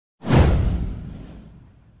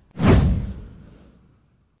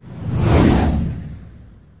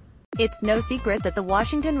It's no secret that the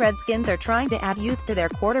Washington Redskins are trying to add youth to their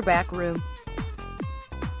quarterback room.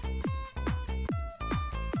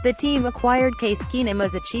 The team acquired Case Keenum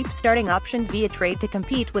as a cheap starting option via trade to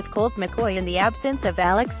compete with Colt McCoy in the absence of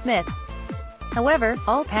Alex Smith. However,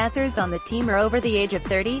 all passers on the team are over the age of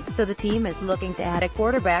 30, so the team is looking to add a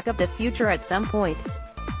quarterback of the future at some point.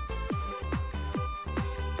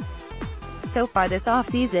 So far this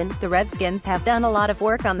offseason, the Redskins have done a lot of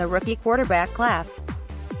work on the rookie quarterback class.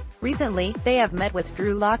 Recently, they have met with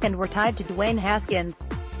Drew Lock and were tied to Dwayne Haskins.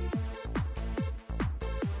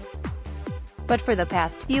 But for the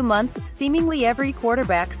past few months, seemingly every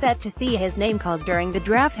quarterback set to see his name called during the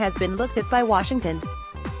draft has been looked at by Washington.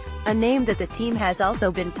 A name that the team has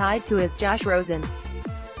also been tied to is Josh Rosen.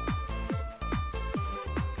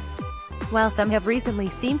 While some have recently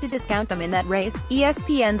seemed to discount them in that race,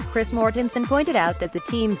 ESPN's Chris Mortensen pointed out that the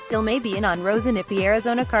team still may be in on Rosen if the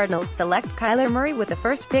Arizona Cardinals select Kyler Murray with the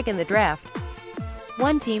first pick in the draft.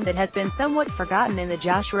 One team that has been somewhat forgotten in the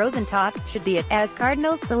Josh Rosen talk, should the as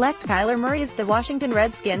Cardinals select Kyler Murray, is the Washington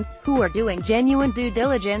Redskins, who are doing genuine due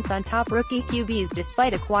diligence on top rookie QBs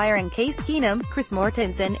despite acquiring Case Keenum. Chris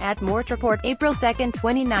Mortensen at Mort Report, April 2,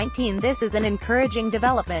 2019. This is an encouraging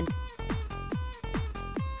development.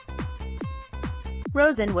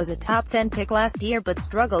 Rosen was a top 10 pick last year but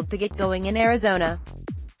struggled to get going in Arizona.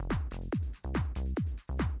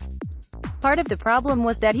 Part of the problem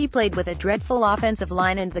was that he played with a dreadful offensive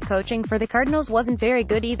line and the coaching for the Cardinals wasn't very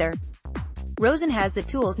good either. Rosen has the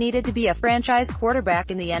tools needed to be a franchise quarterback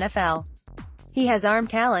in the NFL. He has arm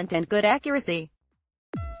talent and good accuracy.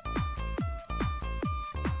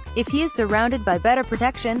 If he is surrounded by better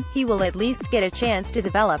protection, he will at least get a chance to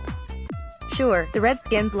develop. Sure, the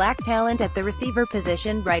Redskins lack talent at the receiver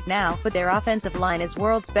position right now, but their offensive line is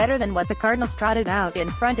worlds better than what the Cardinals trotted out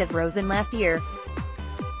in front of Rosen last year.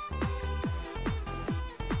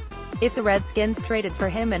 If the Redskins traded for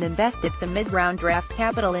him and invested some mid-round draft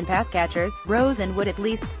capital in pass catchers, Rosen would at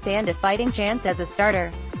least stand a fighting chance as a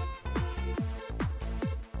starter.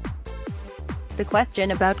 The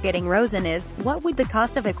question about getting Rosen is, what would the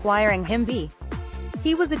cost of acquiring him be?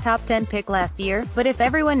 He was a top 10 pick last year, but if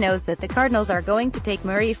everyone knows that the Cardinals are going to take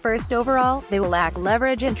Murray first overall, they will lack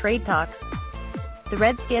leverage in trade talks. The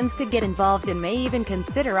Redskins could get involved and may even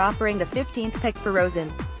consider offering the 15th pick for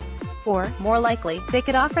Rosen. Or, more likely, they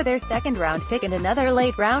could offer their second-round pick and another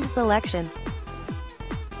late-round selection.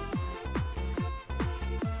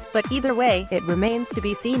 But either way, it remains to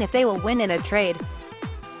be seen if they will win in a trade.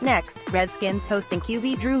 Next, Redskins hosting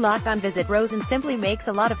QB Drew Lock on visit. Rosen simply makes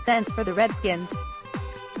a lot of sense for the Redskins.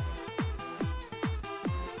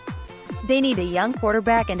 They need a young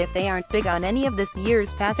quarterback, and if they aren't big on any of this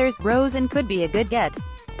year's passers, Rosen could be a good get.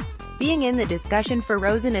 Being in the discussion for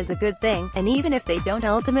Rosen is a good thing, and even if they don't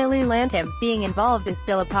ultimately land him, being involved is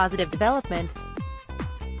still a positive development.